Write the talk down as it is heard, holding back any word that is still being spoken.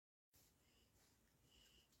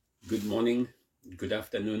Good morning, good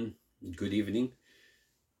afternoon, good evening.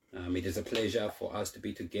 It is a pleasure for us to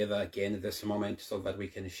be together again this moment so that we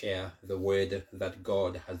can share the word that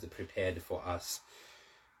God has prepared for us.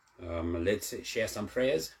 Let's share some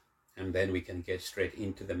prayers and then we can get straight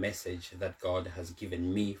into the message that God has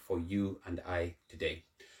given me for you and I today.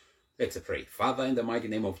 Let's pray. Father, in the mighty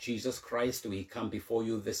name of Jesus Christ, we come before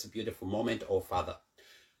you this beautiful moment, oh Father.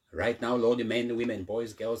 Right now, Lord, men, women,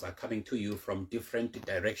 boys, girls are coming to you from different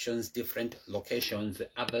directions, different locations.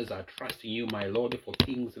 Others are trusting you, my Lord, for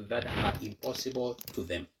things that are impossible to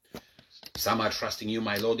them. Some are trusting you,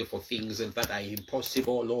 my Lord, for things that are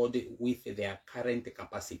impossible, Lord, with their current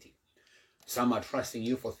capacity. Some are trusting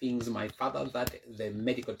you for things, my Father, that the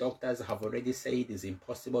medical doctors have already said is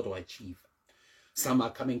impossible to achieve. Some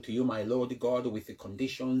are coming to you, my Lord God, with the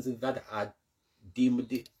conditions that are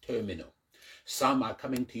deemed terminal. Some are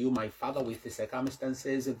coming to you, my Father, with the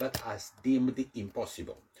circumstances that are deemed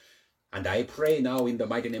impossible. And I pray now in the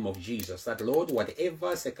mighty name of Jesus that, Lord,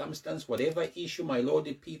 whatever circumstance, whatever issue, my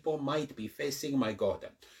Lord, people might be facing, my God,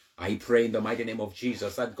 I pray in the mighty name of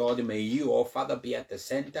Jesus that, God, may you, oh Father, be at the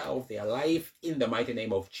center of their life in the mighty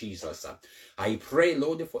name of Jesus. I pray,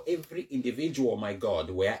 Lord, for every individual, my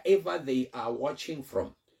God, wherever they are watching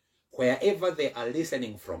from, wherever they are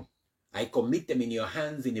listening from, I commit them in your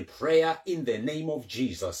hands in prayer in the name of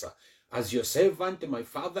Jesus. As your servant, my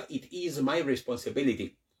Father, it is my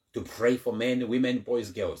responsibility to pray for men, women,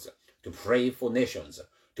 boys, girls, to pray for nations,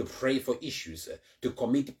 to pray for issues, to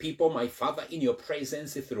commit people, my Father, in your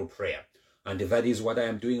presence through prayer. And that is what I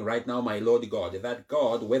am doing right now, my Lord God, that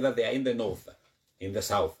God, whether they are in the north, in the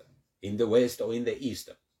south, in the west, or in the east,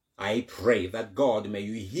 I pray that, God, may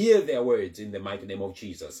you hear their words in the mighty name of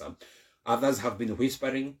Jesus. Others have been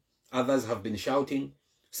whispering, others have been shouting,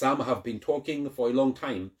 some have been talking for a long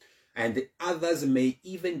time, and others may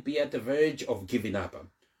even be at the verge of giving up.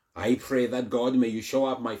 I pray that, God, may you show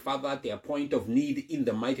up, my Father, at their point of need in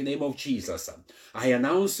the mighty name of Jesus. I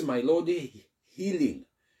announce, my Lord, healing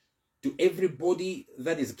to everybody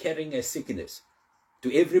that is carrying a sickness,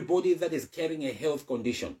 to everybody that is carrying a health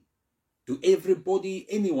condition, to everybody,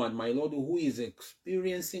 anyone, my Lord, who is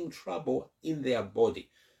experiencing trouble in their body.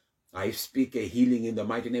 I speak a healing in the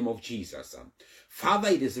mighty name of Jesus. Father,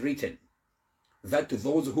 it is written that to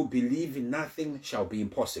those who believe nothing shall be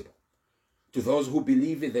impossible. To those who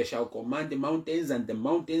believe they shall command the mountains, and the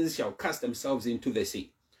mountains shall cast themselves into the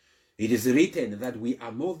sea. It is written that we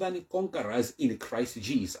are more than conquerors in Christ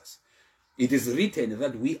Jesus. It is written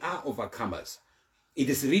that we are overcomers. It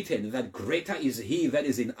is written that greater is he that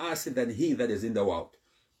is in us than he that is in the world.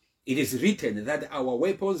 It is written that our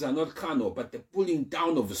weapons are not carnal, but the pulling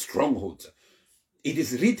down of strongholds. It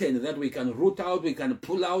is written that we can root out, we can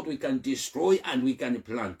pull out, we can destroy, and we can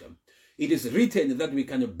plant them. It is written that we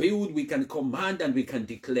can build, we can command, and we can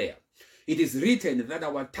declare. It is written that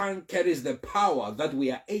our tongue carries the power that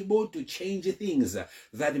we are able to change things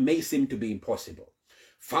that may seem to be impossible.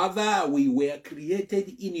 Father, we were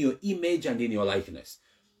created in your image and in your likeness.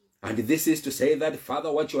 And this is to say that,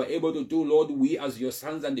 Father, what you are able to do, Lord, we as your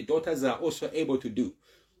sons and daughters are also able to do.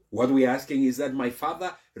 What we are asking is that, my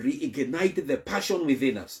Father, reignite the passion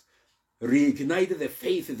within us. Reignite the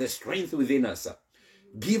faith, the strength within us.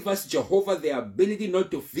 Give us, Jehovah, the ability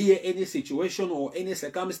not to fear any situation or any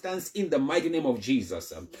circumstance in the mighty name of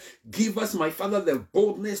Jesus. Give us, my Father, the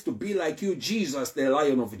boldness to be like you, Jesus, the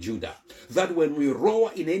Lion of Judah. That when we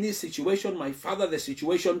roar in any situation, my Father, the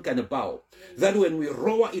situation can bow. That when we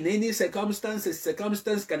roar in any circumstance, the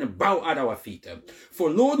circumstance can bow at our feet. For,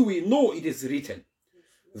 Lord, we know it is written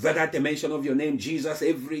that at the mention of your name, Jesus,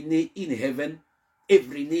 every knee in heaven,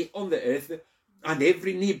 every knee on the earth, and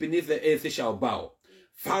every knee beneath the earth shall bow.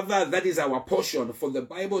 Father, that is our portion, for the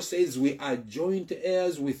Bible says we are joint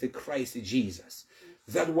heirs with Christ Jesus.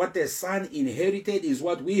 That what the Son inherited is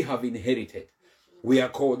what we have inherited. We are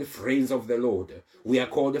called friends of the Lord. We are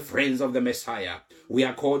called friends of the Messiah. We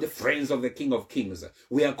are called friends of the King of Kings.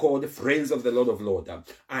 We are called friends of the Lord of Lords.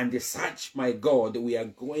 And such, my God, we are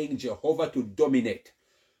going, Jehovah, to dominate.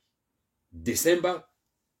 December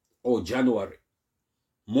or January,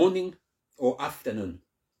 morning or afternoon,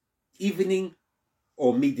 evening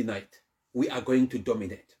or midnight, we are going to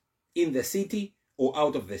dominate. In the city or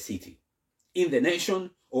out of the city, in the nation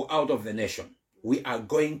or out of the nation, we are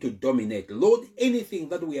going to dominate. Lord, anything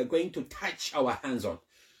that we are going to touch our hands on,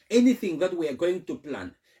 anything that we are going to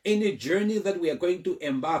plan, any journey that we are going to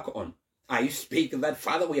embark on, I speak that,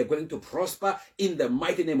 Father, we are going to prosper in the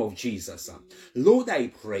mighty name of Jesus. Lord, I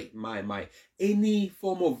pray, any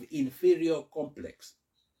form of inferior complex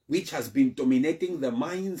which has been dominating the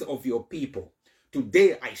minds of your people,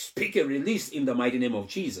 Today, I speak a release in the mighty name of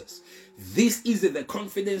Jesus. This is the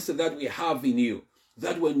confidence that we have in you,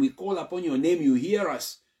 that when we call upon your name, you hear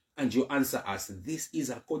us and you answer us. This is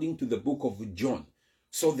according to the book of John.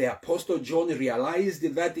 So the Apostle John realized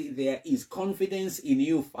that there is confidence in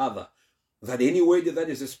you, Father, that any word that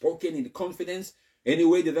is spoken in confidence, any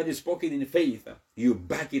word that is spoken in faith, you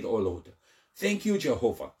back it, oh Lord. Thank you,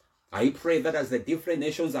 Jehovah. I pray that as the different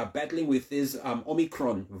nations are battling with this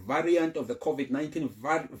Omicron variant of the COVID-19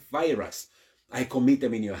 virus, I commit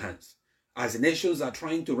them in your hands. As nations are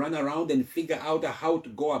trying to run around and figure out how to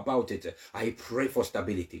go about it, I pray for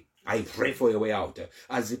stability. I pray for a way out.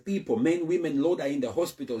 As the people, men, women, Lord, are in the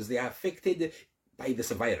hospitals, they are affected by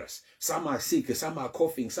this virus. Some are sick, some are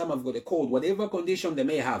coughing, some have got a cold. Whatever condition they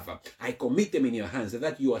may have, I commit them in your hands,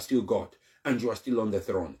 that you are still God. And you are still on the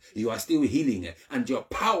throne. You are still healing. And your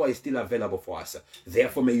power is still available for us.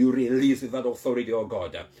 Therefore, may you release that authority, oh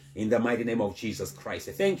God, in the mighty name of Jesus Christ.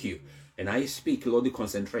 Thank you. And I speak, Lord, the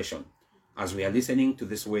concentration as we are listening to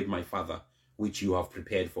this word, my Father, which you have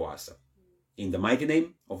prepared for us. In the mighty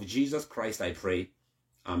name of Jesus Christ, I pray.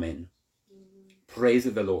 Amen. Praise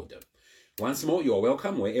the Lord. Once more, you are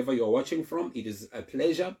welcome wherever you are watching from. It is a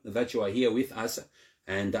pleasure that you are here with us.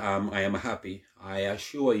 And I am happy. I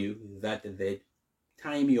assure you that the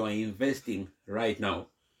time you are investing right now,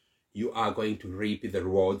 you are going to reap the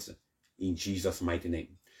rewards in Jesus' mighty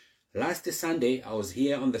name. Last Sunday, I was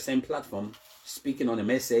here on the same platform speaking on a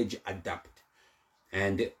message, Adapt.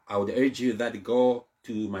 And I would urge you that go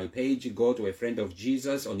to my page, go to A Friend of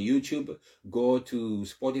Jesus on YouTube, go to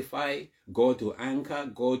Spotify, go to Anchor,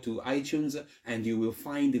 go to iTunes, and you will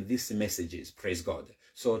find these messages. Praise God.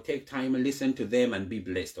 So take time and listen to them and be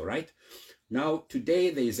blessed, all right? Now, today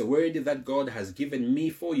there is a word that God has given me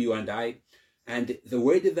for you and I, and the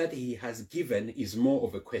word that he has given is more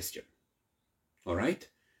of a question, all right?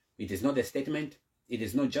 It is not a statement. It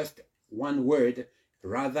is not just one word.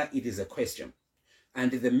 Rather, it is a question.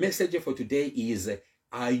 And the message for today is,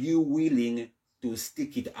 are you willing to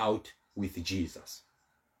stick it out with Jesus?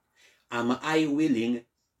 Am I willing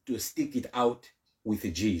to stick it out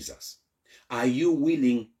with Jesus? Are you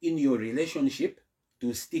willing in your relationship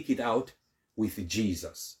to stick it out with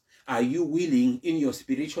Jesus? Are you willing in your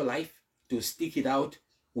spiritual life to stick it out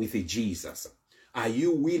with Jesus? Are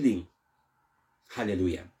you willing?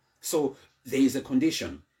 Hallelujah. So there is a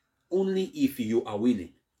condition. Only if you are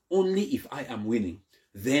willing, only if I am willing,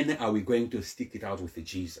 then are we going to stick it out with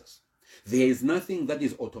Jesus. There is nothing that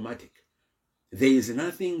is automatic. There is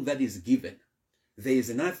nothing that is given. There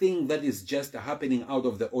is nothing that is just happening out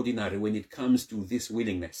of the ordinary when it comes to this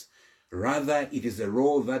willingness. Rather, it is a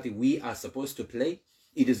role that we are supposed to play.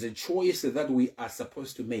 It is a choice that we are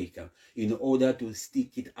supposed to make in order to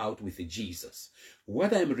stick it out with Jesus.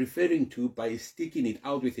 What I'm referring to by sticking it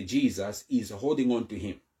out with Jesus is holding on to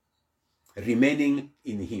him, remaining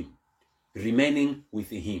in him, remaining with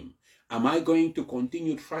him. Am I going to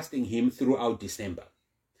continue trusting him throughout December?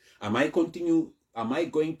 Am I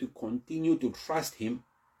going to continue to trust him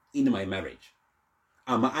in my marriage?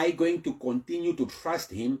 Am I going to continue to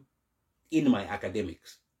trust him in my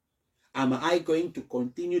academics? Am I going to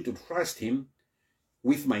continue to trust him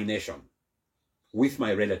with my nation, with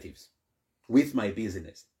my relatives, with my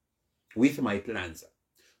business, with my plans,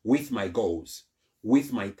 with my goals,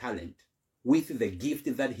 with my talent, with the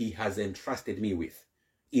gift that he has entrusted me with,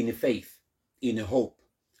 in faith, in hope?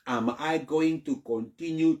 Am I going to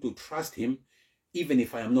continue to trust him even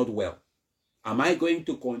if I am not well? Am I going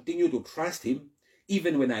to continue to trust him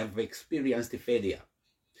even when I have experienced failure?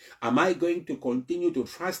 Am I going to continue to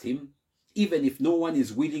trust him even if no one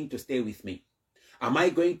is willing to stay with me? Am I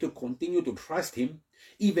going to continue to trust him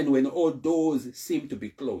even when all doors seem to be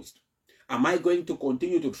closed? Am I going to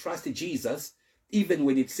continue to trust Jesus even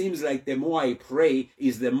when it seems like the more I pray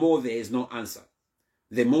is the more there is no answer?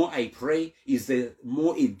 The more I pray is the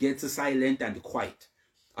more it gets silent and quiet.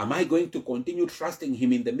 Am I going to continue trusting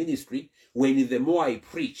him in the ministry when the more I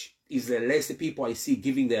preach is the less people I see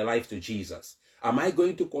giving their life to Jesus? Am I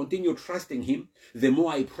going to continue trusting him the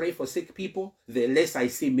more I pray for sick people, the less I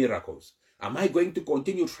see miracles? Am I going to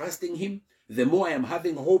continue trusting him the more I am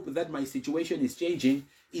having hope that my situation is changing,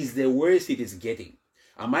 is the worse it is getting?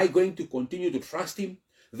 Am I going to continue to trust him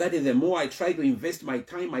that the more I try to invest my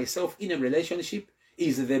time myself in a relationship,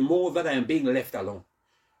 is the more that I am being left alone?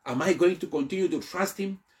 Am I going to continue to trust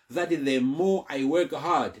him that the more I work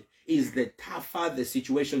hard, is the tougher the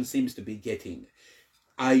situation seems to be getting?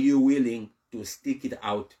 Are you willing to stick it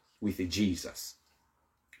out with Jesus?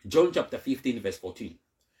 John chapter 15 verse 14.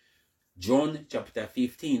 John chapter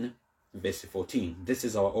 15 verse 14. This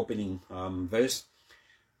is our opening verse.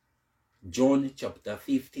 John chapter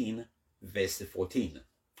 15 verse 14.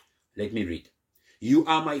 Let me read. You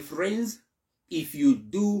are my friends if you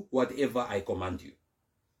do whatever I command you.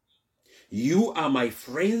 You are my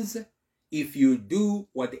friends if you do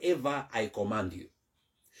whatever I command you.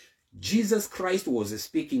 Jesus Christ was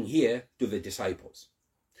speaking here to the disciples.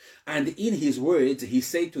 And in his words, he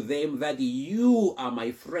said to them that you are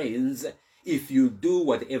my friends if you do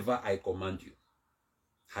whatever I command you.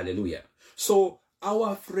 Hallelujah. So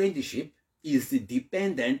our friendship is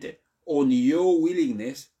dependent on your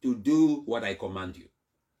willingness to do what I command you.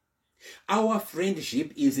 Our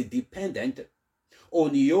friendship is dependent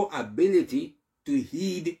on your ability to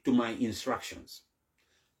heed to my instructions.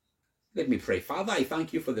 Let me pray. Father, I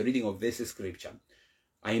thank you for the reading of this scripture.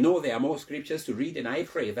 I know there are more scriptures to read, and I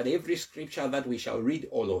pray that every scripture that we shall read,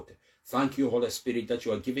 O Lord, thank you, Holy Spirit, that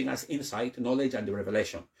you are giving us insight, knowledge, and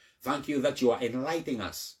revelation. Thank you that you are enlightening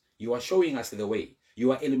us. You are showing us the way.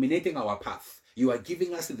 You are illuminating our path. You are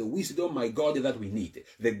giving us the wisdom, my God, that we need,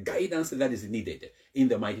 the guidance that is needed. In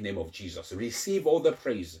the mighty name of Jesus, receive all the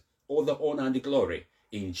praise, all the honor and the glory.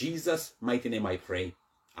 In Jesus' mighty name I pray.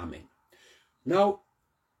 Amen. Now,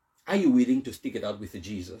 are you willing to stick it out with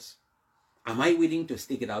Jesus? Am I willing to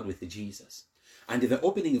stick it out with Jesus? And the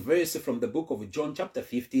opening verse from the book of John chapter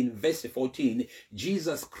 15, verse 14,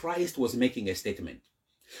 Jesus Christ was making a statement.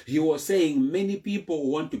 He was saying, many people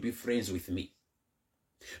want to be friends with me.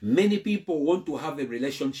 Many people want to have a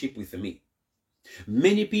relationship with me.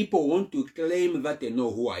 Many people want to claim that they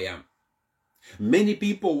know who I am. Many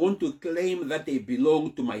people want to claim that they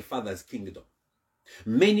belong to my Father's kingdom.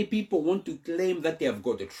 Many people want to claim that they have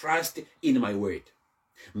got trust in my word.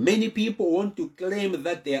 Many people want to claim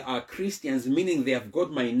that they are Christians, meaning they have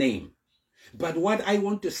got my name. But what I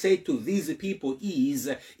want to say to these people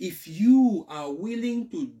is, if you are willing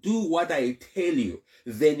to do what I tell you,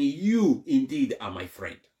 then you indeed are my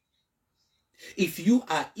friend. If you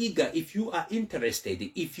are eager, if you are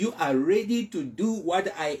interested, if you are ready to do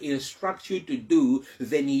what I instruct you to do,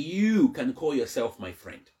 then you can call yourself my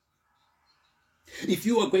friend. If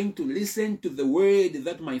you are going to listen to the word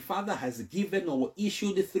that my Father has given or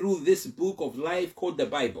issued through this book of life called the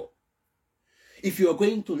Bible, if you are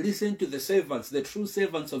going to listen to the servants, the true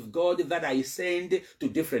servants of God that I send to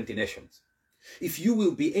different nations, if you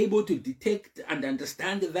will be able to detect and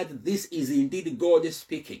understand that this is indeed God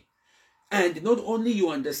speaking, and not only you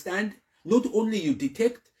understand, not only you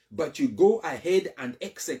detect, but you go ahead and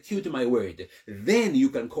execute my word, then you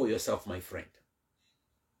can call yourself my friend.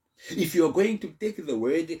 If you're going to take the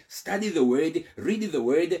word, study the word, read the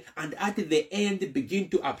word, and at the end begin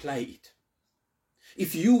to apply it.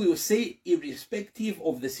 If you will say irrespective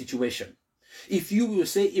of the situation, if you will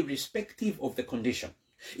say irrespective of the condition,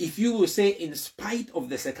 if you will say in spite of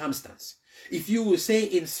the circumstance, if you will say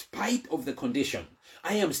in spite of the condition,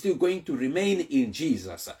 I am still going to remain in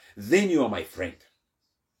Jesus, then you are my friend.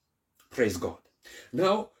 Praise God.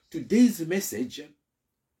 Now, today's message,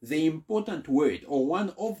 the important word, or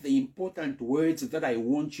one of the important words that I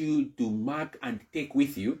want you to mark and take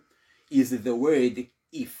with you, is the word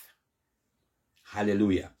if.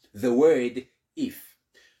 Hallelujah. The word if.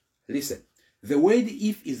 Listen, the word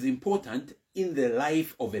if is important in the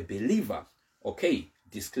life of a believer. Okay,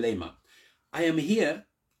 disclaimer. I am here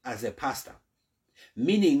as a pastor,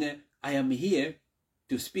 meaning I am here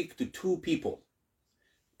to speak to two people.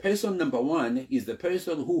 Person number one is the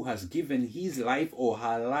person who has given his life or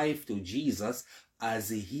her life to Jesus as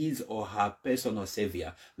his or her personal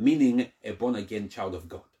savior, meaning a born-again child of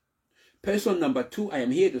God. Person number two I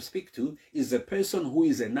am here to speak to is the person who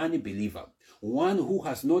is a non-believer, one who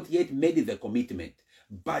has not yet made the commitment,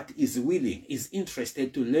 but is willing, is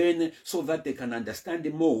interested to learn so that they can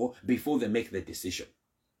understand more before they make the decision.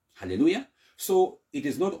 Hallelujah. So it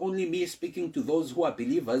is not only me speaking to those who are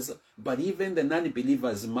believers, but even the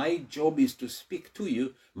non-believers. My job is to speak to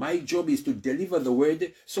you. My job is to deliver the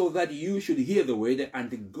word so that you should hear the word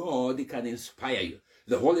and God can inspire you.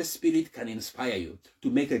 The Holy Spirit can inspire you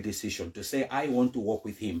to make a decision, to say, I want to walk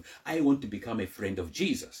with him. I want to become a friend of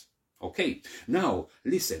Jesus. Okay, now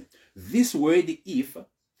listen, this word if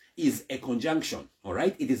is a conjunction, all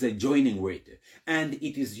right? It is a joining word, and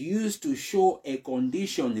it is used to show a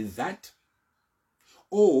condition that,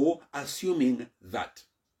 or assuming that.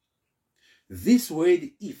 This word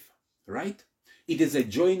if, right? It is a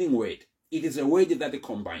joining word. It is a word that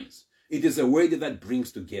combines. It is a word that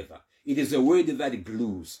brings together. It is a word that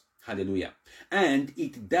glues. Hallelujah. And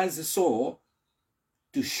it does so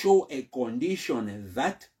to show a condition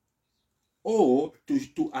that, or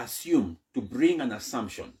to assume, to bring an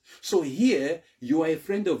assumption. So here, you are a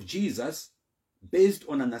friend of Jesus based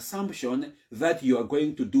on an assumption that you are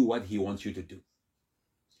going to do what he wants you to do.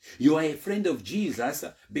 You are a friend of Jesus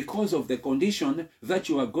because of the condition that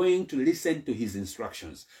you are going to listen to his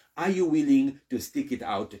instructions. Are you willing to stick it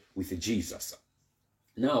out with Jesus?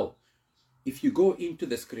 Now, if you go into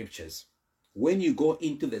the scriptures, when you go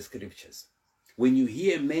into the scriptures, when you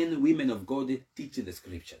hear men, women of God teach the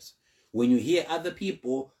scriptures, when you hear other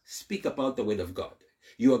people speak about the word of God,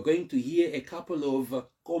 you are going to hear a couple of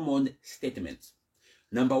common statements.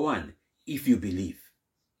 Number one, if you believe.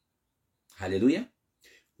 Hallelujah.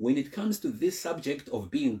 When it comes to this subject of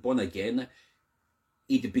being born again,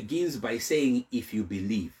 it begins by saying, if you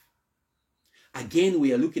believe. Again,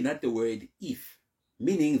 we are looking at the word if,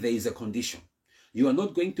 meaning there is a condition. You are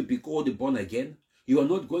not going to be called born again. You are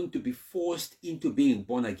not going to be forced into being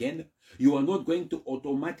born again. You are not going to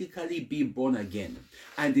automatically be born again.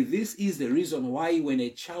 And this is the reason why when a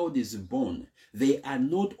child is born, they are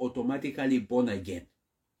not automatically born again.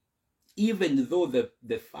 Even though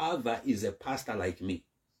the father is a pastor like me,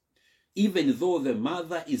 even though the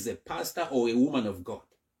mother is a pastor or a woman of God,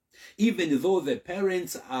 even though the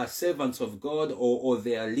parents are servants of God or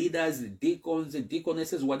they are leaders, deacons,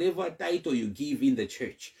 deaconesses, whatever title you give in the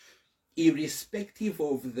church, irrespective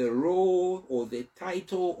of the role or the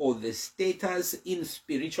title or the status in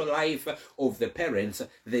spiritual life of the parents,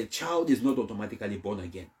 the child is not automatically born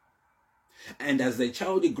again. And as the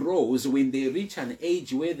child grows, when they reach an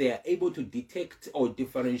age where they are able to detect or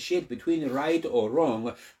differentiate between right or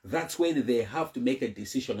wrong, that's when they have to make a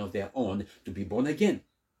decision of their own to be born again.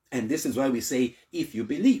 And this is why we say, if you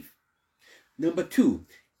believe. Number two,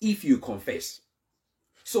 if you confess.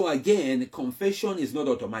 So again, confession is not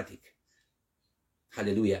automatic.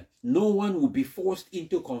 Hallelujah. No one will be forced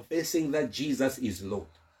into confessing that Jesus is Lord.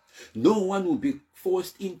 No one will be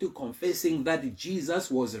forced into confessing that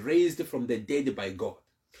Jesus was raised from the dead by God.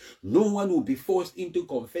 No one will be forced into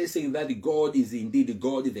confessing that God is indeed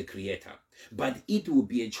God, the Creator. But it will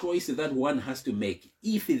be a choice that one has to make.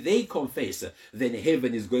 If they confess, then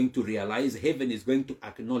heaven is going to realize, heaven is going to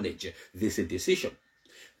acknowledge this decision.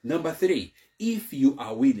 Number three, if you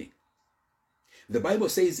are willing. The Bible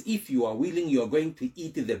says if you are willing, you are going to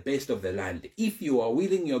eat the best of the land. If you are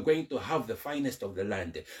willing, you are going to have the finest of the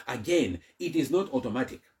land. Again, it is not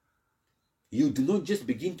automatic. You do not just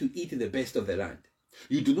begin to eat the best of the land.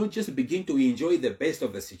 You do not just begin to enjoy the best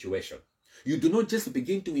of the situation. You do not just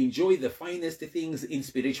begin to enjoy the finest things in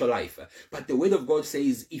spiritual life. But the word of God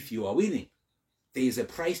says if you are willing, there is a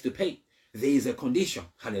price to pay. There is a condition,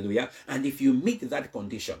 hallelujah. And if you meet that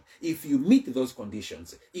condition, if you meet those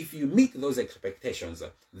conditions, if you meet those expectations,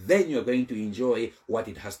 then you're going to enjoy what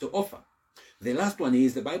it has to offer. The last one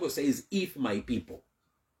is, the Bible says, if my people,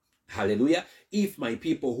 hallelujah, if my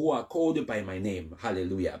people who are called by my name,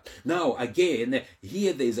 hallelujah. Now, again,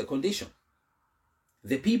 here there is a condition.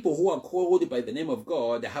 The people who are called by the name of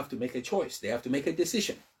God have to make a choice. They have to make a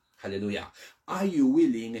decision, hallelujah. Are you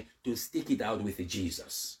willing to stick it out with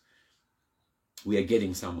Jesus? We are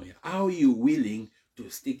getting somewhere. Are you willing to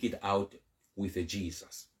stick it out with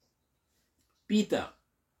Jesus? Peter,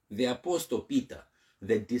 the apostle Peter,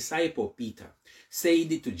 the disciple Peter,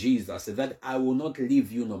 said to Jesus that I will not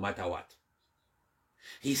leave you no matter what.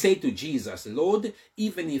 He said to Jesus, Lord,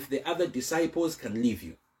 even if the other disciples can leave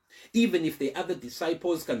you, even if the other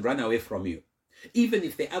disciples can run away from you, even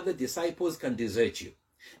if the other disciples can desert you,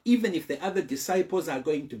 even if the other disciples are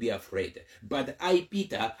going to be afraid, but I,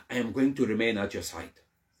 Peter, I am going to remain at your side.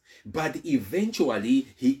 But eventually,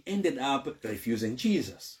 he ended up refusing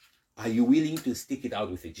Jesus. Are you willing to stick it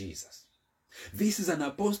out with Jesus? This is an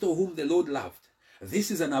apostle whom the Lord loved.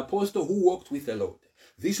 This is an apostle who walked with the Lord.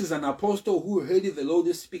 This is an apostle who heard the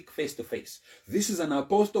Lord speak face to face. This is an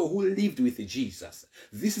apostle who lived with Jesus.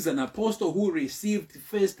 This is an apostle who received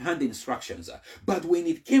first-hand instructions. But when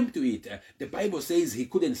it came to it, the Bible says he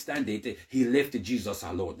couldn't stand it. He left Jesus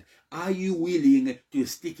alone. Are you willing to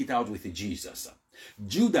stick it out with Jesus?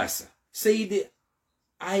 Judas said,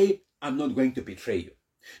 I am not going to betray you.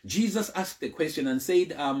 Jesus asked the question and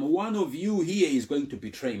said, one of you here is going to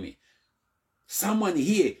betray me. Someone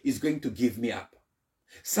here is going to give me up.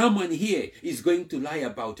 Someone here is going to lie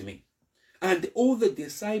about me. And all the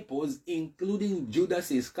disciples, including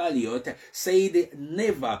Judas Iscariot, said,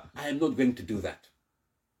 never, I am not going to do that.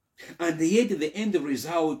 And yet the end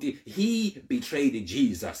result, he betrayed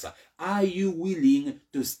Jesus. Are you willing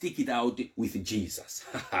to stick it out with Jesus?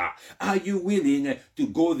 Are you willing to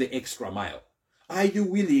go the extra mile? Are you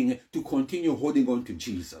willing to continue holding on to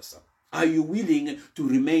Jesus? Are you willing to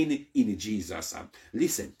remain in Jesus?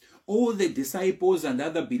 Listen, all the disciples and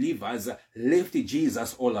other believers left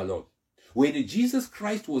Jesus all alone. When Jesus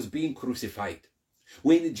Christ was being crucified,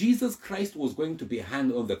 When Jesus Christ was going to be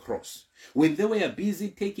hanged on the cross, when they were busy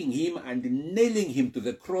taking him and nailing him to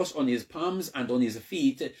the cross on his palms and on his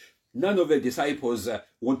feet, none of the disciples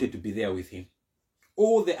wanted to be there with him.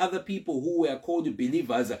 All the other people who were called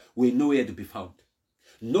believers were nowhere to be found.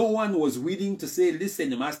 No one was willing to say,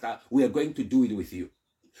 listen, Master, we are going to do it with you.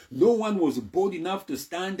 No one was bold enough to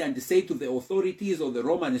stand and say to the authorities or the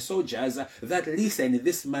Roman soldiers that, listen,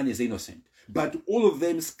 this man is innocent. But all of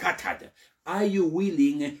them scattered. Are you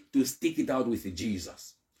willing to stick it out with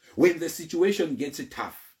Jesus? When the situation gets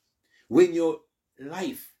tough, when your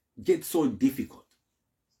life gets so difficult,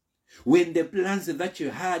 when the plans that you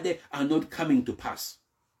had are not coming to pass,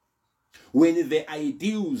 when the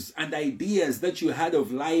ideals and ideas that you had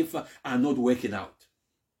of life are not working out,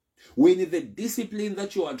 when the discipline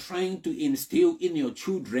that you are trying to instill in your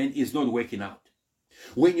children is not working out,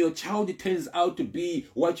 when your child turns out to be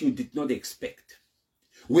what you did not expect,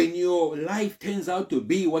 when your life turns out to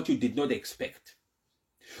be what you did not expect,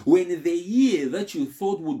 when the year that you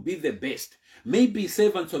thought would be the best, maybe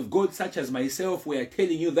servants of God such as myself were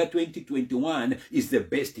telling you that 2021 is the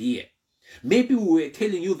best year. Maybe we were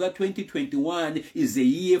telling you that 2021 is a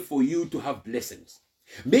year for you to have blessings.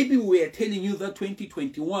 Maybe we were telling you that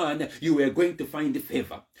 2021 you were going to find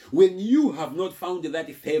favor. When you have not found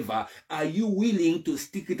that favor, are you willing to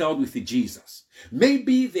stick it out with Jesus?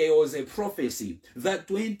 Maybe there was a prophecy that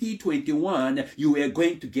 2021 you were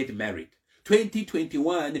going to get married.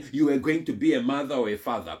 2021, you were going to be a mother or a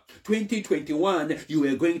father. 2021, you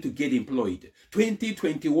were going to get employed.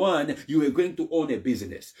 2021, you were going to own a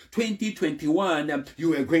business. 2021, you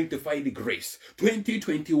were going to find grace.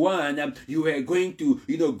 2021, you were going to,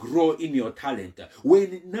 grow in your talent.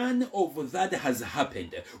 When none of that has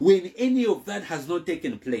happened, when any of that has not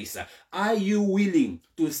taken place, are you willing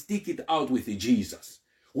to stick it out with Jesus?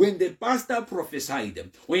 When the pastor prophesied,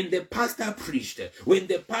 when the pastor preached, when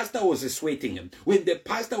the pastor was sweating, when the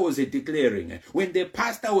pastor was declaring, when the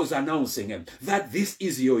pastor was announcing that this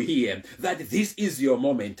is your year, that this is your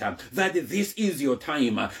moment, that this is your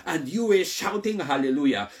time, and you were shouting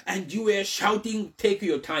hallelujah, and you were shouting take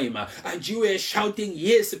your time, and you were shouting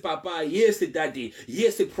yes papa, yes daddy,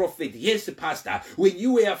 yes prophet, yes pastor, when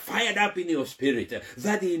you were fired up in your spirit,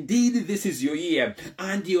 that indeed this is your year,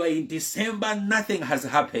 and you are in December, nothing has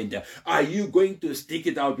happened. Are you going to stick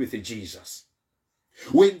it out with Jesus?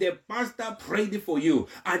 When the pastor prayed for you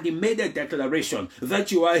and he made a declaration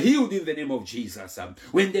that you are healed in the name of Jesus,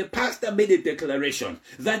 when the pastor made a declaration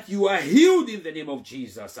that you are healed in the name of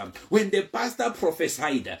Jesus, when the pastor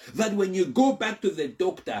prophesied that when you go back to the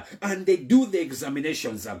doctor and they do the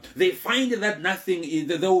examinations, they find that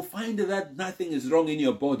they'll find that nothing is wrong in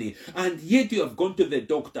your body, and yet you have gone to the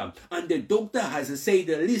doctor and the doctor has said,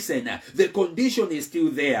 listen, the condition is still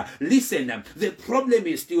there, listen, the problem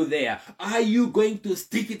is still there. Are you going to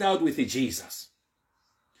stick it out with Jesus?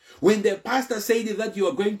 When the pastor said that you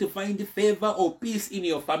are going to find favor or peace in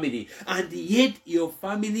your family, and yet your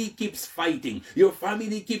family keeps fighting, your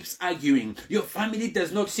family keeps arguing, your family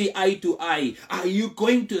does not see eye to eye, are you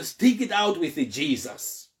going to stick it out with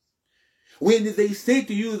Jesus? When they say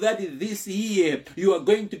to you that this year you are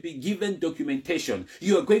going to be given documentation,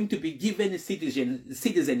 you are going to be given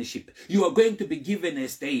citizenship, you are going to be given a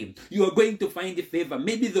stay, you are going to find a favor,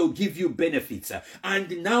 maybe they'll give you benefits,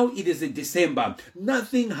 and now it is December,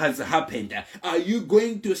 nothing has happened. Are you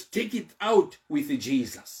going to stick it out with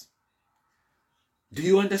Jesus? Do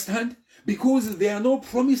you understand? Because there are no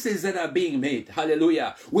promises that are being made.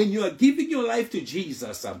 Hallelujah. When you are giving your life to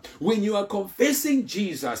Jesus, when you are confessing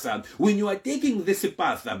Jesus, when you are taking this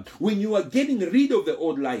path, when you are getting rid of the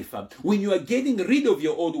old life, when you are getting rid of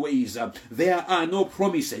your old ways, there are no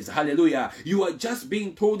promises. Hallelujah. You are just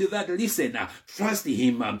being told that, listen, trust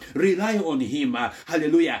him, rely on him.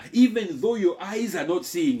 Hallelujah. Even though your eyes are not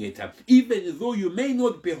seeing it, even though you may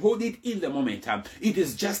not behold it in the moment, it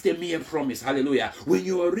is just a mere promise. Hallelujah. When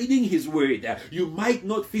you are reading his word, you might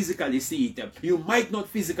not physically see it, you might not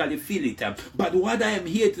physically feel it, but what I am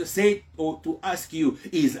here to say or to ask you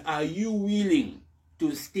is, are you willing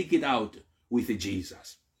to stick it out with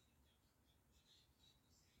Jesus?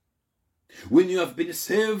 When you have been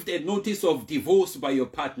served a notice of divorce by your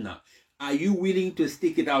partner, are you willing to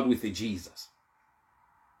stick it out with Jesus?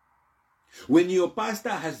 When your pastor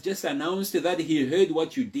has just announced that he heard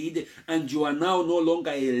what you did and you are now no longer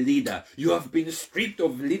a leader, you have been stripped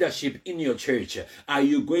of leadership in your church, are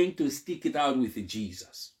you going to stick it out with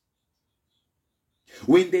Jesus?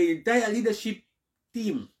 When the entire leadership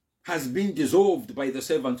team has been dissolved by the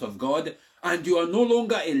servants of God and you are no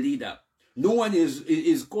longer a leader, No one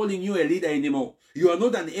is calling you a leader anymore. You are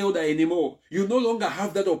not an elder anymore. You no longer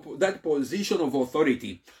have that position of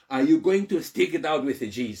authority. Are you going to stick it out with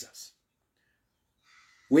Jesus?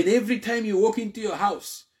 When every time you walk into your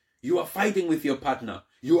house, you are fighting with your partner,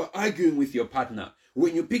 you are arguing with your partner.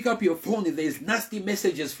 When you pick up your phone, there's nasty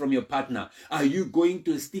messages from your partner. Are you going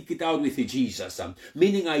to stick it out with Jesus?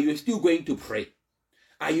 Meaning, are you still going to pray?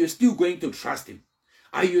 Are you still going to trust him?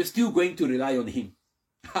 Are you still going to rely on him?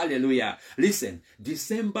 Hallelujah. Listen,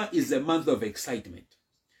 December is a month of excitement.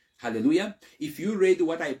 Hallelujah. If you read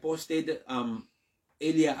what I posted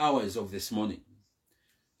earlier hours of this morning,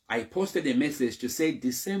 I posted a message to say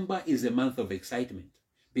December is a month of excitement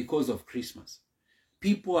because of Christmas.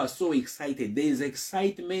 People are so excited. There is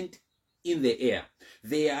excitement in the air.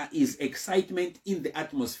 There is excitement in the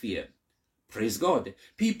atmosphere. Praise God.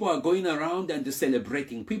 People are going around and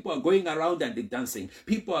celebrating. People are going around and dancing.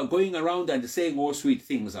 People are going around and saying all sweet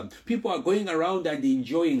things. People are going around and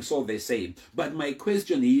enjoying, so they say. But my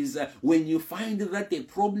question is, when you find that the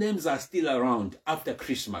problems are still around after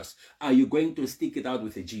Christmas, are you going to stick it out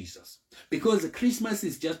with Jesus? Because Christmas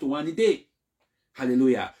is just one day.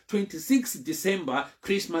 Hallelujah. 26 December,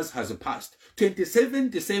 Christmas has passed. 27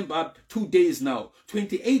 December, 2 days now.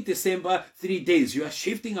 28 December, 3 days. You are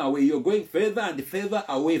shifting away. You're going further and further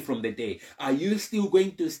away from the day. Are you still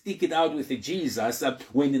going to stick it out with Jesus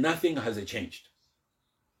when nothing has changed?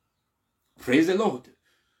 Praise the Lord.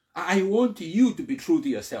 I want you to be true to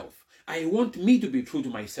yourself. I want me to be true to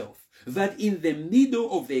myself. That in the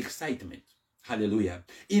middle of the excitement, hallelujah,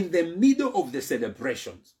 in the middle of the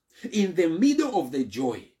celebrations, in the middle of the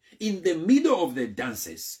joy, in the middle of the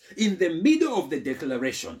dances, in the middle of the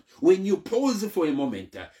declaration, when you pause for a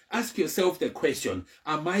moment, ask yourself the question,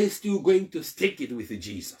 am I still going to stick it with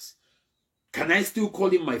Jesus? Can I still call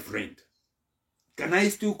him my friend? Can I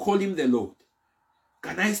still call him the Lord?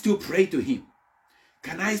 Can I still pray to him?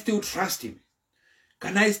 Can I still trust him?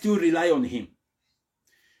 Can I still rely on him?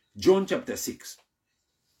 John chapter 6.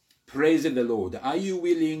 Praise the Lord. Are you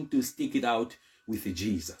willing to stick it out with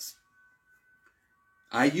Jesus?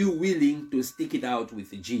 Are you willing to stick it out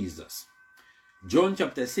with Jesus? John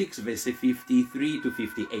chapter 6 verse 53 to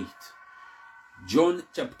 58. John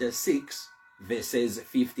chapter 6 verses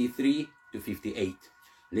 53 to 58.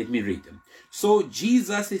 Let me read them. So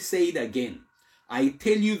Jesus said again, I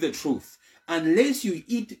tell you the truth, unless you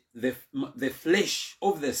eat the flesh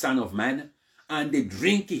of the Son of Man and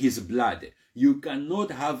drink his blood, you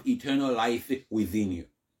cannot have eternal life within you.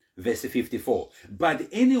 Verse 54, but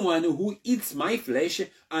anyone who eats my flesh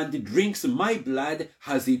and drinks my blood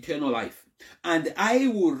has eternal life, and I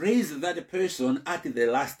will raise that person at the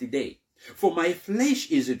last day. For my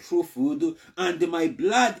flesh is true food, and my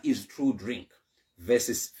blood is true drink.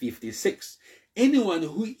 Verses 56, anyone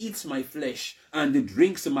who eats my flesh and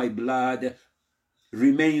drinks my blood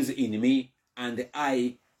remains in me, and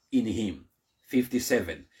I in him.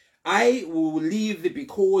 57, I will live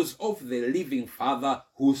because of the living Father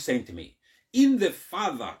who sent me. In the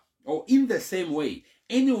Father, or in the same way,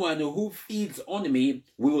 anyone who feeds on me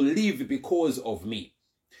will live because of me.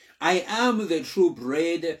 I am the true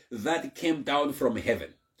bread that came down from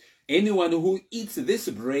heaven. Anyone who eats this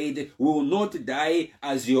bread will not die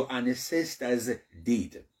as your ancestors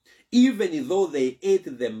did, even though they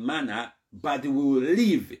ate the manna, but will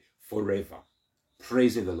live forever.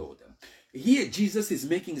 Praise the Lord. Here, Jesus is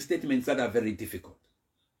making statements that are very difficult.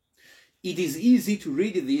 It is easy to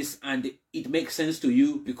read this and it makes sense to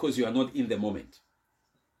you because you are not in the moment.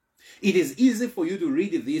 It is easy for you to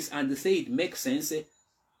read this and say it makes sense.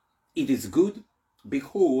 It is good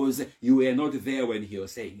because you were not there when he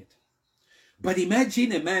was saying it. But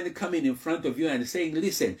imagine a man coming in front of you and saying,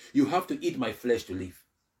 listen, you have to eat my flesh to live.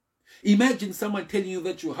 Imagine someone telling you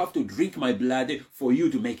that you have to drink my blood for you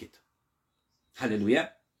to make it.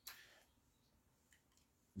 Hallelujah.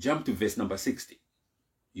 Jump to verse number 60.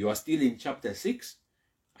 You are still in chapter 6.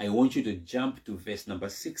 I want you to jump to verse number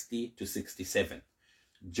 60 to 67.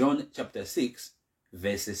 John chapter 6,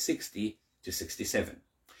 verses 60 to 67.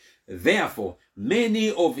 Therefore,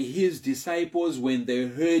 many of his disciples, when they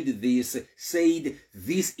heard this, said,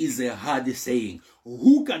 this is a hard saying.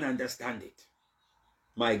 Who can understand it?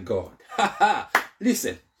 My God.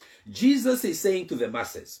 Listen, Jesus is saying to the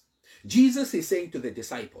masses, Jesus is saying to the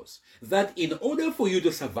disciples that in order for you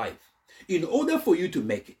to survive, in order for you to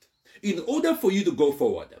make it, in order for you to go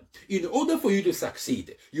forward, in order for you to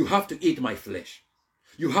succeed, you have to eat my flesh.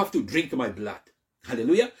 You have to drink my blood.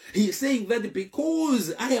 Hallelujah. He is saying that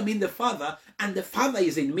because I am in the Father and the Father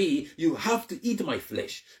is in me, you have to eat my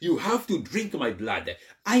flesh. You have to drink my blood.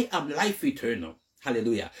 I am life eternal.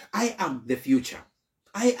 Hallelujah. I am the future.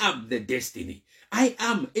 I am the destiny. I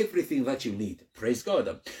am everything that you need. Praise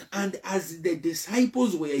God. And as the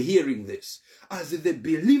disciples were hearing this, as the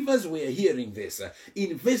believers were hearing this,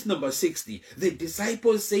 in verse number 60, the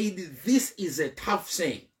disciples said, this is a tough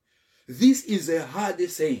saying. This is a hard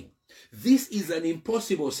saying. This is an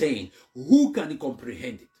impossible saying. Who can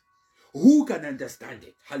comprehend it? Who can understand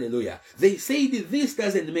it? Hallelujah. They say that this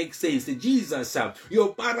doesn't make sense. Jesus,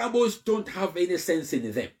 your parables don't have any sense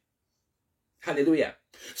in them. Hallelujah.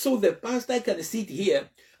 So the pastor can sit here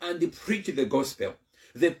and preach the gospel.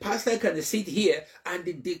 The pastor can sit here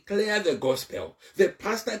and declare the gospel. The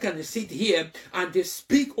pastor can sit here and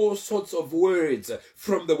speak all sorts of words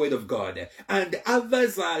from the word of God. And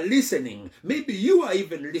others are listening. Maybe you are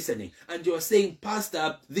even listening and you're saying,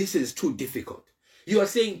 Pastor, this is too difficult. You are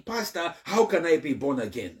saying, Pastor, how can I be born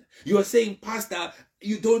again? You are saying, Pastor,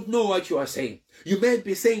 you don't know what you are saying. You might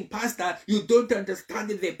be saying, Pastor, you don't understand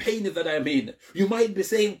the pain that I'm in. You might be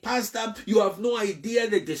saying, Pastor, you have no idea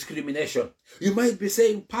the discrimination. You might be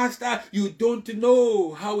saying, Pastor, you don't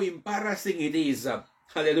know how embarrassing it is.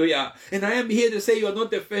 Hallelujah. And I am here to say you are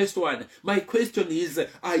not the first one. My question is,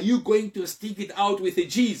 are you going to stick it out with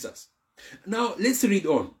Jesus? Now, let's read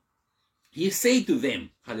on. He said to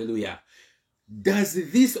them, hallelujah, does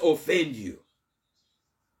this offend you?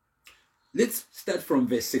 Let's start from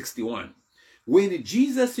verse 61. When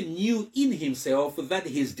Jesus knew in himself that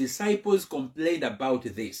his disciples complained about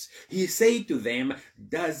this, he said to them,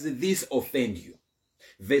 does this offend you?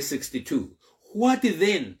 Verse 62. What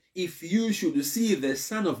then if you should see the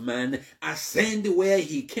Son of Man ascend where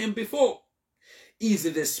he came before? It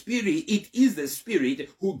is the Spirit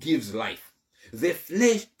who gives life. The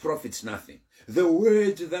flesh profits nothing. The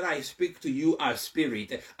words that I speak to you are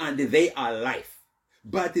spirit, and they are life.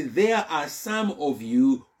 But there are some of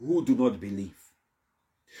you who do not believe.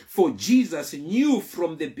 For Jesus knew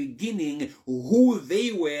from the beginning who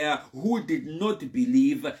they were who did not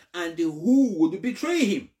believe and who would betray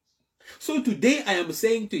him. So today I am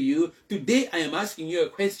saying to you, today I am asking you a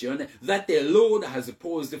question that the Lord has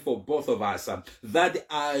posed for both of us. That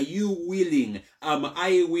are you willing? Am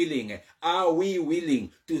I willing? Are we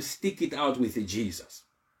willing to stick it out with Jesus?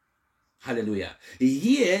 Hallelujah.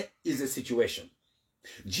 Here is a situation.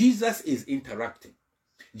 Jesus is interacting.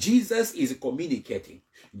 Jesus is communicating.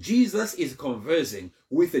 Jesus is conversing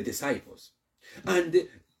with the disciples. And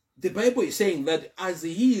the Bible is saying that as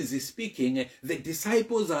he is speaking, the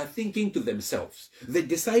disciples are thinking to themselves. The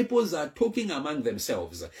disciples are talking among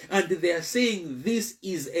themselves. And they are saying, this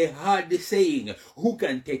is a hard saying. Who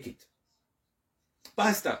can take it?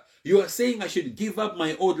 Pastor, you are saying I should give up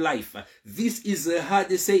my old life. This is a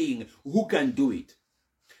hard saying. Who can do it?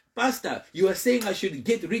 Pastor, you are saying I should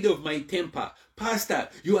get rid of my temper. Pastor,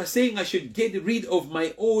 you are saying I should get rid of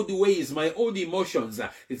my old ways, my old emotions.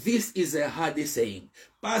 This is a hard saying.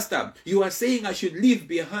 Pastor, you are saying I should leave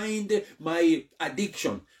behind my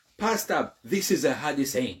addiction. Pastor, this is a hard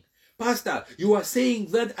saying. Pastor, you are saying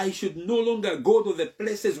that I should no longer go to the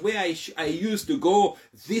places where I used to go.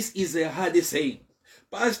 This is a hard saying.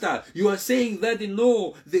 Pastor, you are saying that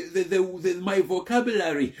no, my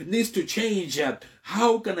vocabulary needs to change.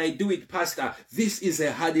 How can I do it, Pastor? This is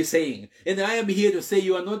a hard saying. And I am here to say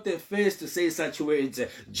you are not the first to say such words.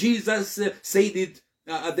 Jesus said it,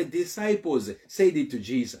 the disciples said it to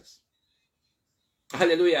Jesus.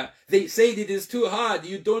 Hallelujah. They said it is too hard.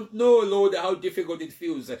 You don't know, Lord, how difficult it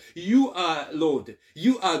feels. You are Lord.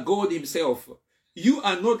 You are God himself. You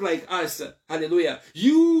are not like us. Hallelujah.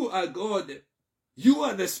 You are God. You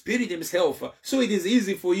are the Spirit himself, so it is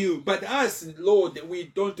easy for you. But us, Lord, we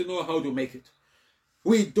don't know how to make it.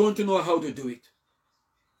 We don't know how to do it.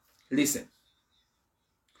 Listen.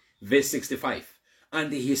 Verse 65.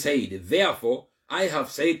 And he said, therefore, I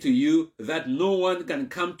have said to you that no one can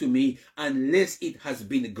come to me unless it has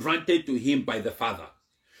been granted to him by the Father.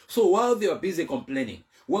 So while they were busy complaining,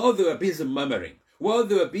 while they were busy murmuring, while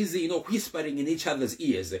they were busy, whispering in each other's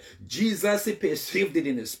ears, Jesus perceived it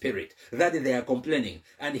in his spirit that they are complaining.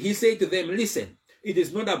 And he said to them, listen, it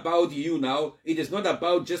is not about you now. It is not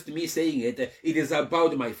about just me saying it. It is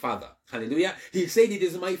about my Father. Hallelujah. He said it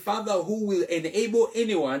is my Father who will enable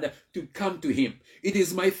anyone to come to him. It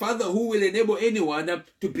is my Father who will enable anyone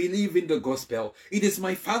to believe in the gospel. It is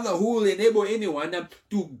my Father who will enable anyone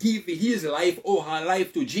to give his life or her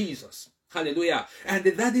life to Jesus. Hallelujah. And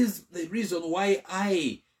that is the reason why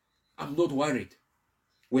I am not worried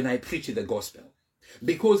when I preach the gospel.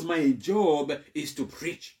 Because my job is to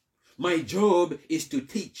preach. My job is to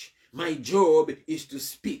teach. My job is to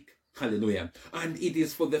speak. Hallelujah. And it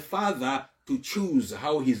is for the Father to choose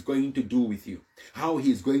how he's going to do with you, how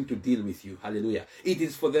he's going to deal with you. Hallelujah. It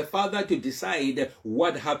is for the Father to decide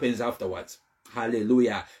what happens afterwards.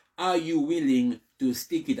 Hallelujah. Are you willing to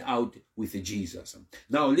stick it out with Jesus?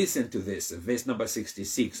 Now listen to this, verse number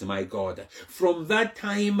 66, my God. From that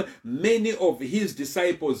time, many of his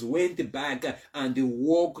disciples went back and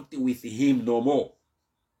walked with him no more.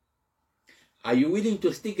 Are you willing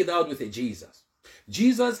to stick it out with Jesus?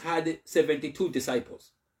 Jesus had 72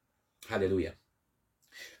 disciples. Hallelujah.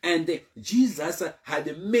 And Jesus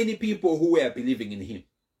had many people who were believing in him.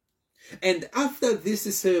 And after this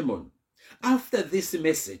sermon, after this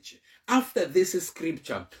message, after this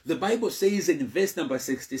scripture, the Bible says in verse number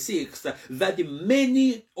 66 that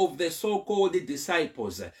many of the so-called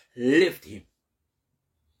disciples left him.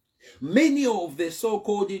 Many of the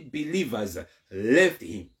so-called believers left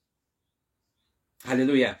him.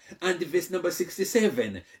 Hallelujah. And verse number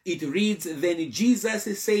 67, it reads, then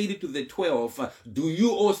Jesus said to the 12, do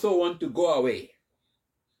you also want to go away?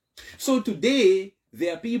 So today,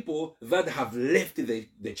 there are people that have left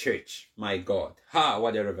the church. My God.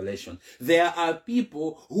 What a revelation. There are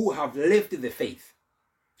people who have left the faith.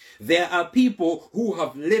 There are people who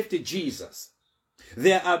have left Jesus.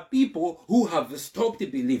 There are people who have stopped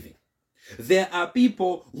believing. There are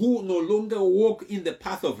people who no longer walk in the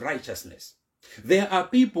path of righteousness. There are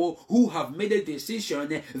people who have made a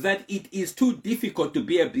decision that it is too difficult to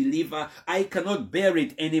be a believer. I cannot bear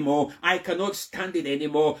it anymore. I cannot stand it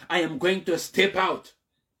anymore. I am going to step out.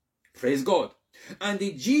 Praise God. And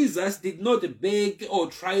Jesus did not beg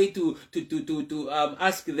or try to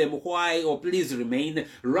ask them why or please remain.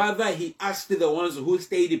 Rather, he asked the ones who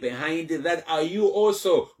stayed behind that, are you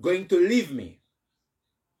also going to leave me?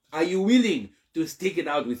 Are you willing to stick it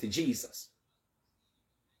out with Jesus?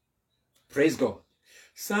 Praise God.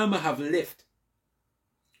 Some have left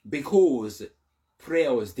because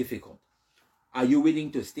prayer was difficult. Are you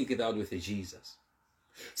willing to stick it out with Jesus?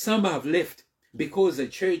 Some have left because the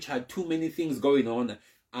church had too many things going on.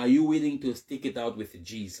 Are you willing to stick it out with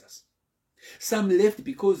Jesus? Some left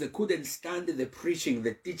because they couldn't stand the preaching,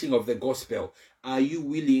 the teaching of the gospel. Are you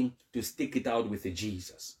willing to stick it out with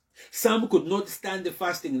Jesus? Some could not stand the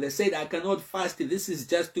fasting. They said, I cannot fast. This is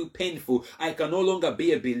just too painful. I can no longer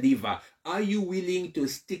be a believer. Are you willing to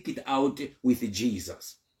stick it out with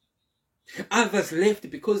Jesus? Others left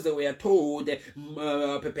because they were told,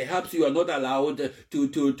 perhaps you are not allowed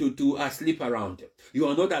to sleep around. You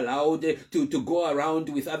are not allowed to go around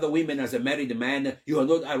with other women as a married man. You are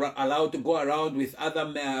not allowed to go around with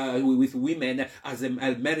with women as a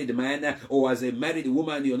married man, or as a married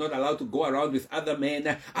woman. You are not allowed to go around with other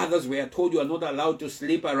men. Others were told you are not allowed to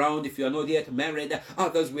sleep around if you are not yet married.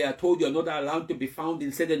 Others were told you are not allowed to be found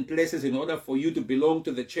in certain places in order for you to belong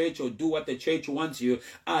to the church or do what the church wants you.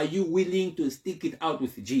 Are you willing to stick it out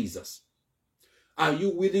with Jesus? Are you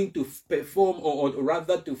willing to perform, or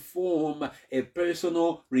rather to form a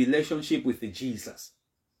personal relationship with Jesus?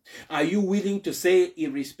 Are you willing to say,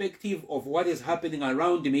 irrespective of what is happening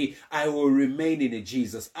around me, I will remain in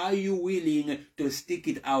Jesus? Are you willing to stick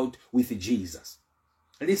it out with Jesus?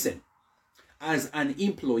 Listen, as an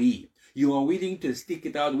employee, you are willing to stick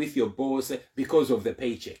it out with your boss because of the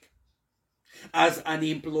paycheck. As an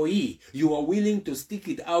employee, you are willing to stick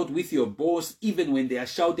it out with your boss even when they are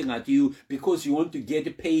shouting at you because you want to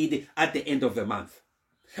get paid at the end of the month.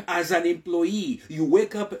 As an employee, you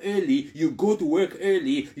wake up early, you go to work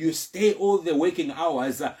early, you stay all the working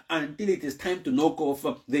hours until it is time to knock off,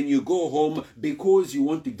 then you go home because you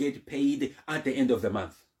want to get paid at the end of the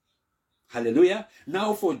month. Hallelujah.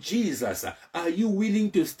 Now for Jesus, are you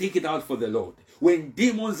willing to stick it out for the Lord? When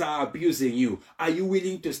demons are abusing you, are you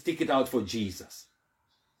willing to stick it out for Jesus?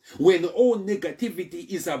 When all negativity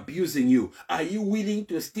is abusing you, are you willing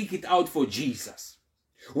to stick it out for Jesus?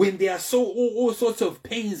 When there are all sorts of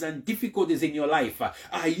pains and difficulties in your life,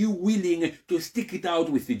 are you willing to stick it out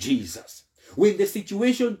with Jesus? When the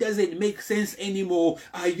situation doesn't make sense anymore,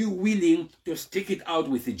 are you willing to stick it out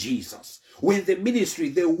with Jesus? When the ministry,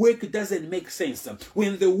 the work doesn't make sense,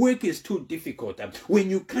 when the work is too difficult, when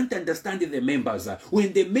you can't understand the members,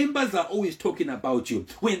 when the members are always talking about you,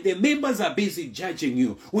 when the members are busy judging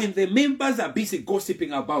you, when the members are busy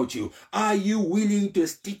gossiping about you, are you willing to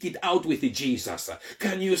stick it out with Jesus?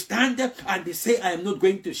 Can you stand and say, I am not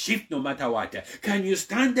going to shift no matter what? Can you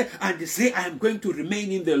stand and say, I am going to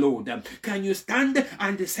remain in the Lord? Can you stand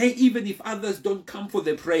and say, even if others don't come for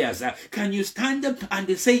the prayers? Can you stand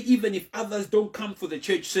and say, even if others don't come for the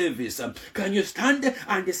church service? Can you stand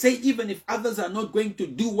and say, even if others are not going to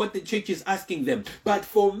do what the church is asking them, but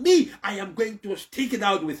for me, I am going to stick it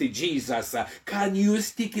out with Jesus? Can you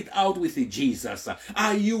stick it out with Jesus?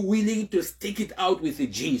 Are you willing to stick it out with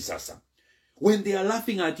Jesus? When they are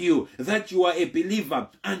laughing at you that you are a believer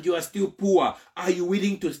and you are still poor, are you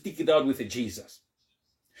willing to stick it out with Jesus?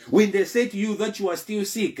 When they say to you that you are still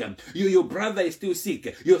sick, your brother is still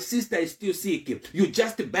sick, your sister is still sick, you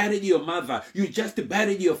just buried your mother, you just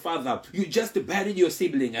buried your father, you just buried your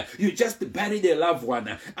sibling, you just buried a loved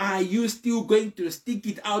one, are you still going to stick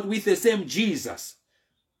it out with the same Jesus?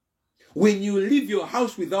 When you leave your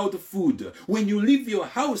house without food, when you leave your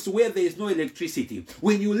house where there is no electricity,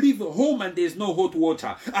 when you leave home and there is no hot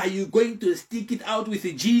water, are you going to stick it out with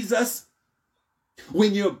Jesus?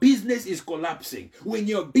 When your business is collapsing, when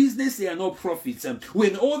your business there are no profits,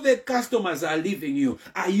 when all the customers are leaving you,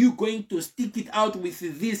 are you going to stick it out with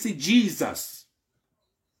this Jesus?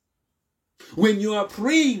 When you are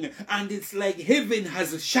praying and it's like heaven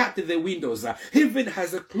has shut the windows, heaven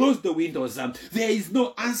has closed the windows, there is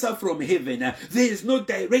no answer from heaven, there is no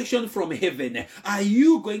direction from heaven, are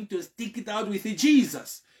you going to stick it out with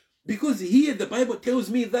Jesus? Because here the Bible tells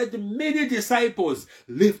me that many disciples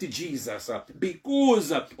left Jesus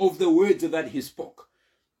because of the words that he spoke.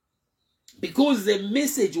 Because the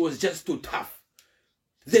message was just too tough.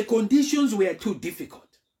 The conditions were too difficult.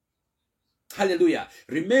 Hallelujah.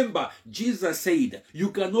 Remember, Jesus said,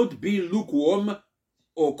 you cannot be lukewarm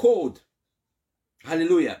or cold.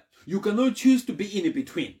 Hallelujah. You cannot choose to be in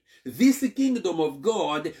between. This kingdom of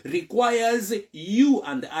God requires you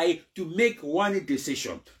and I to make one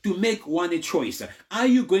decision, to make one choice. Are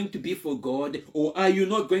you going to be for God or are you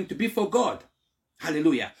not going to be for God?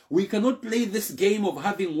 Hallelujah. We cannot play this game of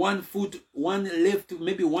having one foot, one left,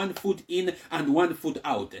 maybe one foot in and one foot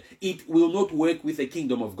out. It will not work with the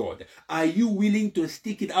kingdom of God. Are you willing to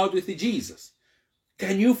stick it out with Jesus?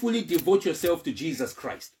 Can you fully devote yourself to Jesus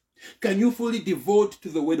Christ? Can you fully devote to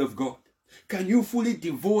the word of God? Can you fully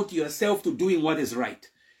devote yourself to doing what is right?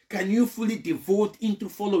 Can you fully devote into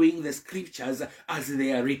following the scriptures as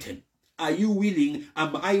they are written? Are you willing,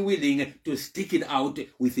 am I willing to stick it out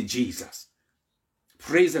with Jesus?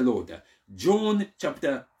 Praise the Lord. John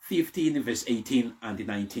chapter 15 verse 18 and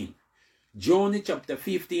 19. John chapter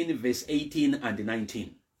 15 verse 18 and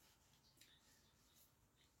 19.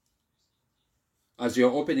 As you're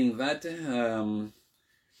opening that,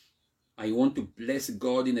 I want to bless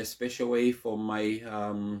God in a special way for my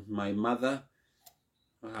my mother,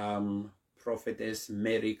 Prophetess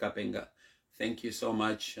Mary Kapenga. Thank you so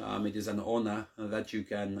much. It is an honor that you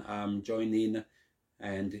can join in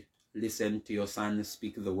and listen to your son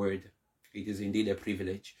speak the word. It is indeed a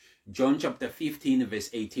privilege. John chapter 15 verse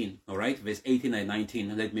 18. All right, verse 18 and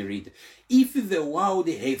 19. Let me read. If the world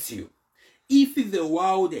hates you, if the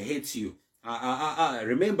world hates you,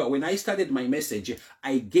 remember when I started my message,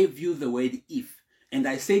 I gave you the word if. And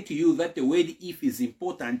I said to you that the word if is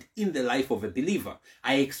important in the life of a believer.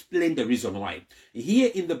 I explained the reason why. Here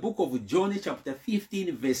in the book of John chapter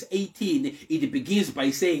 15 verse 18, it begins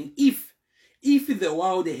by saying, if the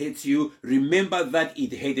world hates you, remember that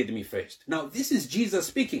it hated me first. Now, this is Jesus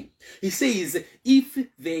speaking. He says, if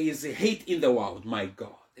there is hate in the world, my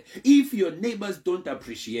God, if your neighbors don't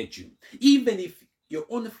appreciate you, even if your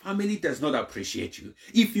own family does not appreciate you,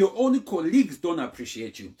 if your own colleagues don't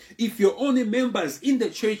appreciate you, if your own members in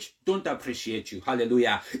the church don't appreciate you,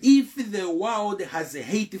 hallelujah, if the world has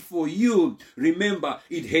hate for you, remember,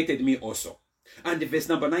 it hated me also. And verse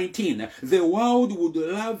number 19, the world would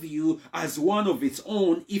love you as one of its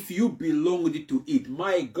own if you belonged to it.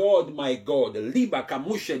 My God,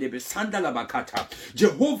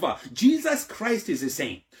 Jehovah, Jesus Christ is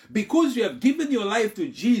saying, because you have given your life to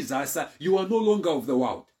Jesus, you are no longer of the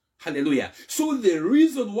world. Hallelujah. So the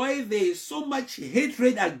reason why there is so much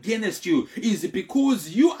hatred against you is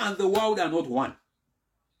because you and the world are not one.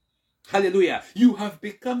 Hallelujah. You have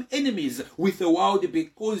become enemies with the world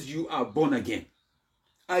because you are born again.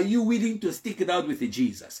 Are you willing to stick it out with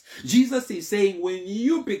Jesus? Jesus is saying, when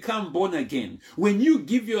you become born again, when you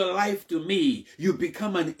give your life to me, you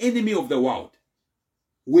become an enemy of the world.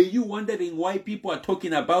 Were you wondering why people are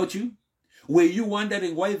talking about you? Were you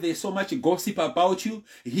wondering why there's so much gossip about you?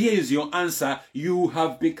 Here is your answer. You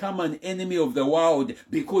have become an enemy of the world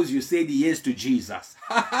because you said yes to Jesus.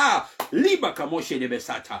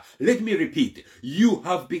 Let me repeat. You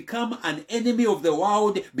have become an enemy of the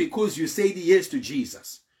world because you said yes to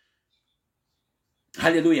Jesus.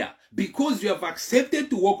 Hallelujah. Because you have accepted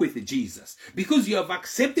to walk with Jesus, because you have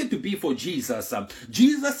accepted to be for Jesus,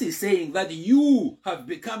 Jesus is saying that you have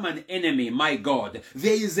become an enemy, my God.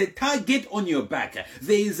 There is a target on your back.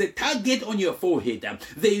 There is a target on your forehead.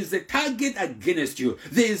 There is a target against you.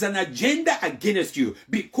 There is an agenda against you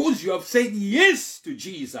because you have said yes to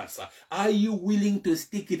Jesus. Are you willing to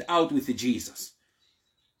stick it out with Jesus?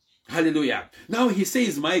 Hallelujah. Now he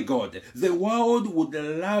says, my God, the world would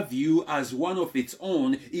love you as one of its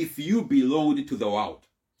own if you belonged to the world.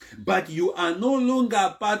 But you are no longer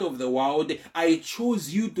a part of the world. I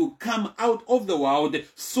chose you to come out of the world,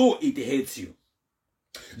 so it hates you.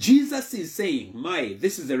 Jesus is saying,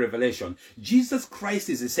 this is a revelation. Jesus Christ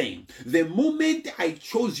is saying, the moment I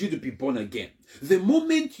chose you to be born again, the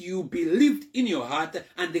moment you believed in your heart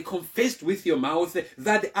and confessed with your mouth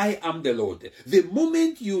that I am the Lord, the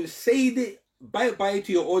moment you said bye-bye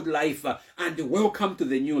to your old life and welcome to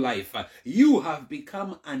the new life, you have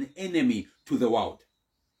become an enemy to the world.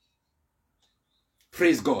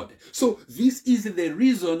 Praise God. So this is the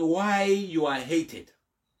reason why you are hated.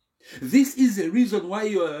 This is the reason why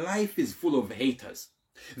your life is full of haters.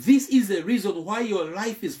 This is the reason why your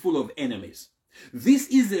life is full of enemies. This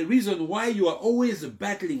is the reason why you are always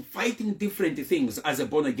battling, fighting different things as a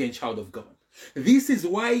born-again child of God. This is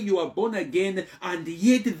why you are born again and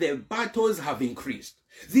yet the battles have increased.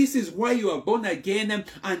 This is why you are born again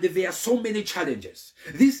and there are so many challenges.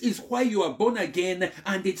 This is why you are born again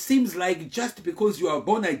and it seems like just because you are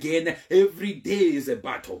born again, every day is a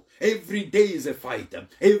battle. Every day is a fight.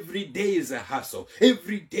 Every day is a hustle.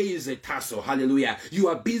 Every day is a tussle. Hallelujah. You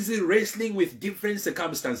are busy wrestling with different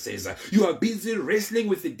circumstances. You are busy wrestling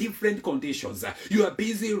with different conditions. You are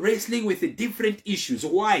busy wrestling with different issues.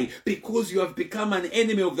 Why? Because you have become an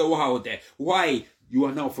enemy of the world. Why? You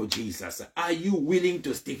are now for Jesus. Are you willing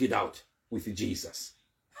to stick it out with Jesus?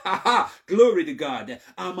 Glory to God.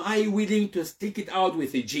 Am I willing to stick it out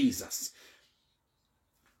with Jesus?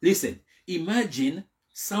 Listen, imagine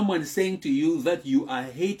someone saying to you that you are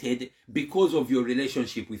hated because of your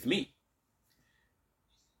relationship with me.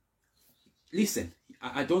 Listen,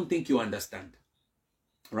 I don't think you understand.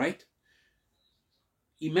 Right?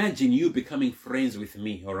 Imagine you becoming friends with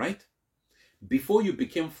me, all right? Before you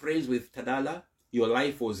became friends with Tadala, your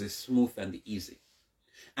life was smooth and easy.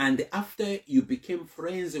 And after you became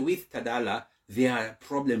friends with Tadala, there are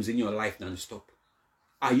problems in your life non-stop.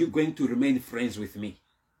 Are you going to remain friends with me?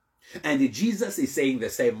 And Jesus is saying the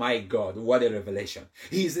same. My God, what a revelation.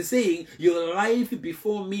 He is saying, your life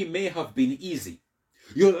before me may have been easy.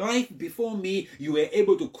 Your life before me, you were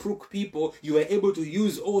able to crook people. You were able to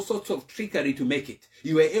use all sorts of trickery to make it.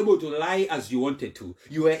 You were able to lie as you wanted to.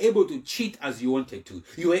 You were able to cheat as you wanted to.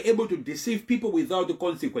 You were able to deceive people without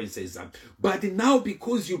consequences. But now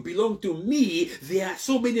because you belong to me, there are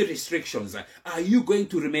so many restrictions. Are you going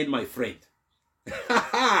to remain my friend?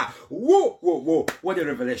 Whoa, whoa, whoa, what a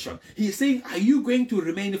revelation. He's saying, are you going to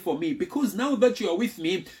remain for me? Because now that you are with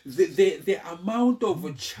me, the amount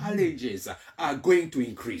of challenges are going to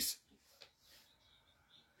increase.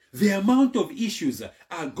 The amount of issues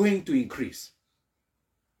are going to increase.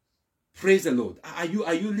 Praise the Lord. Are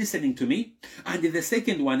you listening to me? And the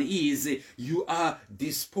second one is, you are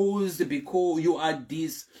disposed because you are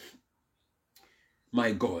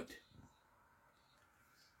my God.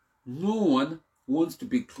 No one wants to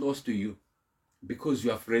be close to you because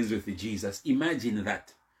you are friends with Jesus. Imagine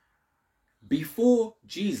that. Before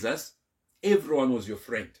Jesus, everyone was your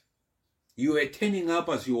friend. You were turning up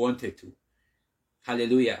as you wanted to.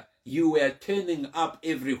 Hallelujah. You were turning up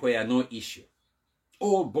everywhere, no issue.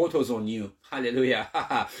 All bottles on you.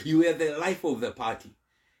 Hallelujah. You were the life of the party.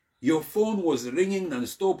 Your phone was ringing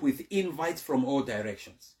non-stop with invites from all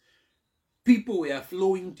directions. People were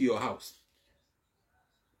flowing to your house.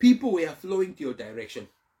 People were flowing to your direction.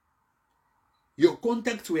 Your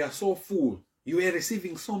contacts were so full. You were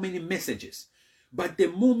receiving so many messages. But the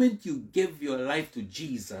moment you gave your life to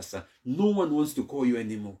Jesus, no one wants to call you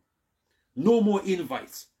anymore. No more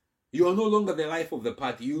invites. You are no longer the life of the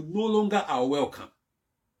party. You no longer are welcome.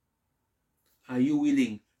 Are you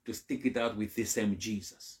willing to stick it out with the same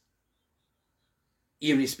Jesus?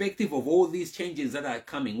 Irrespective of all these changes that are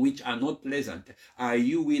coming, which are not pleasant, are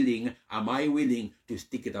you willing, am I willing to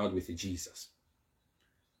stick it out with Jesus?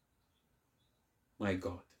 My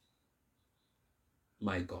God.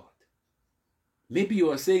 My God. Maybe you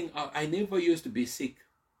are saying, I never used to be sick.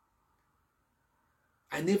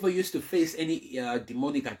 I never used to face any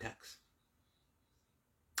demonic attacks.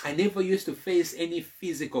 I never used to face any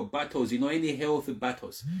physical battles, any health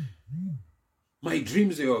battles. My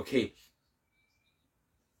dreams were okay.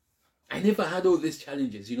 I never had all these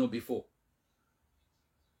challenges, before.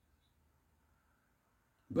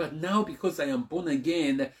 But now, because I am born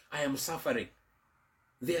again, I am suffering.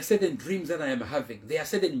 There are certain dreams that I am having. There are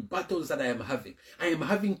certain battles that I am having. I am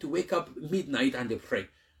having to wake up midnight and pray.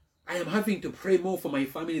 I am having to pray more for my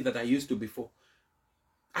family than I used to before.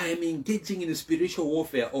 I am engaging in spiritual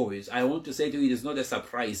warfare always. I want to say to you, it is not a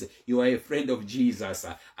surprise. You are a friend of Jesus.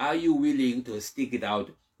 Are you willing to stick it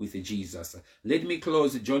out with Jesus? Let me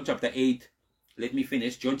close John chapter 8. Let me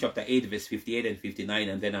finish John chapter 8 verse 58 and 59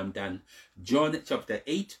 and then I'm done. John chapter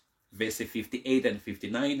 8 verse 58 and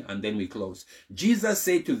 59, and then we close. Jesus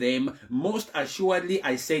said to them, most assuredly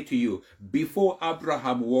I say to you, before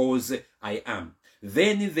Abraham was, I am.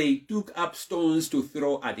 Then they took up stones to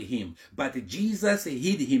throw at him. But Jesus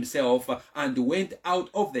hid himself and went out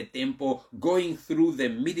of the temple, going through the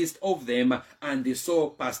midst of them, and they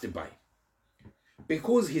saw passed by.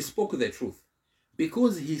 Because he spoke the truth.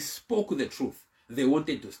 Because he spoke the truth, they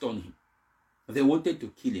wanted to stone him. They wanted to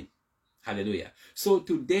kill him. Hallelujah. So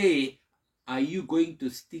today, are you going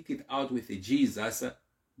to stick it out with Jesus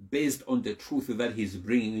based on the truth that he's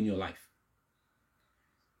bringing in your life?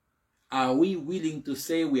 Are we willing to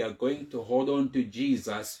say we are going to hold on to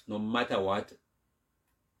Jesus no matter what?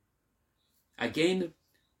 Again,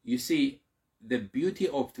 you see, the beauty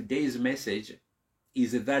of today's message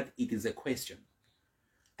is that it is a question.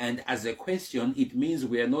 And as a question, it means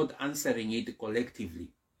we are not answering it collectively.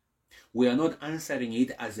 We are not answering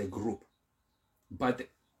it as a group. But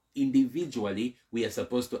individually, we are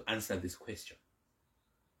supposed to answer this question.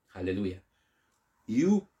 Hallelujah.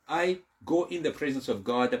 I go in the presence of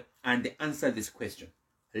God and answer this question.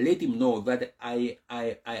 Let him know that I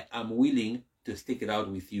am willing to stick it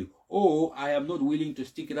out with you. Or I am not willing to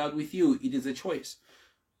stick it out with you. It is a choice.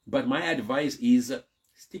 But my advice is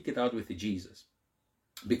stick it out with Jesus.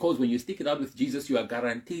 Because when you stick it out with Jesus, you are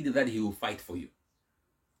guaranteed that he will fight for you.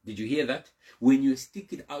 Did you hear that? When you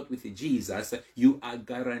stick it out with Jesus, you are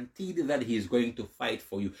guaranteed that he is going to fight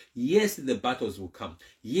for you. Yes, the battles will come.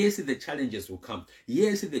 Yes, the challenges will come.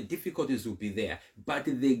 Yes, the difficulties will be there. But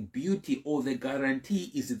the beauty or the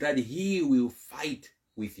guarantee is that he will fight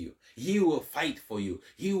with you. He will fight for you.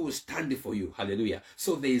 He will stand for you. Hallelujah.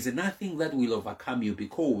 So there is nothing that will overcome you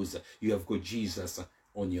because you have got Jesus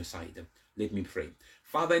on your side. Let me pray.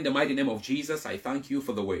 Father, in the mighty name of Jesus, I thank you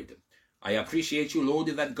for the word. I appreciate you, Lord,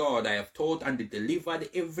 that God, I have taught and delivered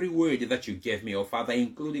every word that you gave me, oh Father,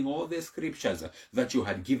 including all the scriptures that you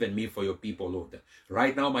had given me for your people, Lord.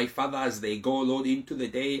 Right now, my Father, as they go, Lord, into the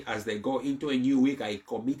day, as they go into a new week, I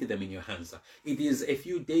commit them in your hands. It is a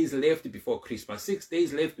few days left before Christmas, 6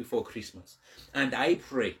 days left before Christmas. And I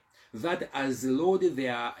pray that as, Lord, they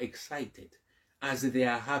are excited, as they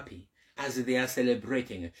are happy, as they are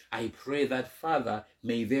celebrating, I pray that, Father,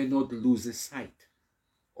 may they not lose sight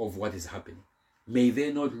of what is happening. May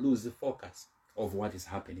they not lose the focus of what is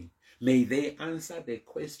happening. May they answer the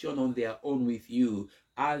question on their own with you.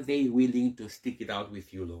 Are they willing to stick it out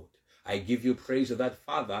with you, Lord? I give you praise that,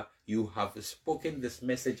 Father, you have spoken this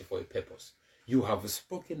message for a purpose. You have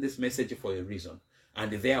spoken this message for a reason.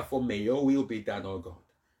 And therefore, may your will be done, O God.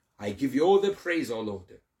 I give you all the praise, O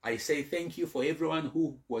Lord. I say thank you for everyone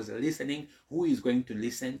who was listening, who is going to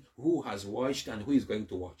listen, who has watched, and who is going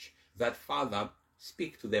to watch. That, Father,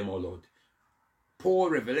 speak to them, O Lord. Pour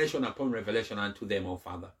revelation upon revelation unto them, O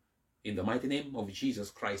Father. In the mighty name of Jesus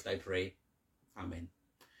Christ, I pray. Amen.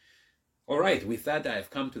 All right, with that, I have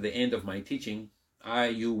come to the end of my teaching. Are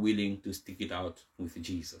you willing to stick it out with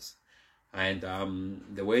Jesus? And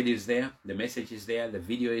the word is there, the message is there, the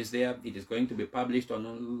video is there. It is going to be published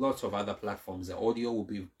on lots of other platforms. The audio will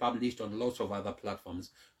be published on lots of other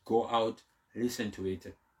platforms. Go out, listen to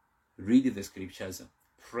it, read the scriptures,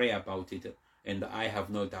 pray about it, and I have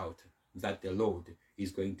no doubt that the Lord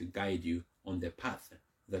is going to guide you on the path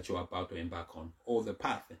that you are about to embark on, or the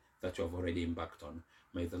path that you have already embarked on.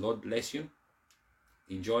 May the Lord bless you.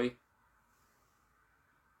 Enjoy,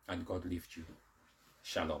 and God lift you.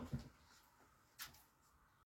 Shalom.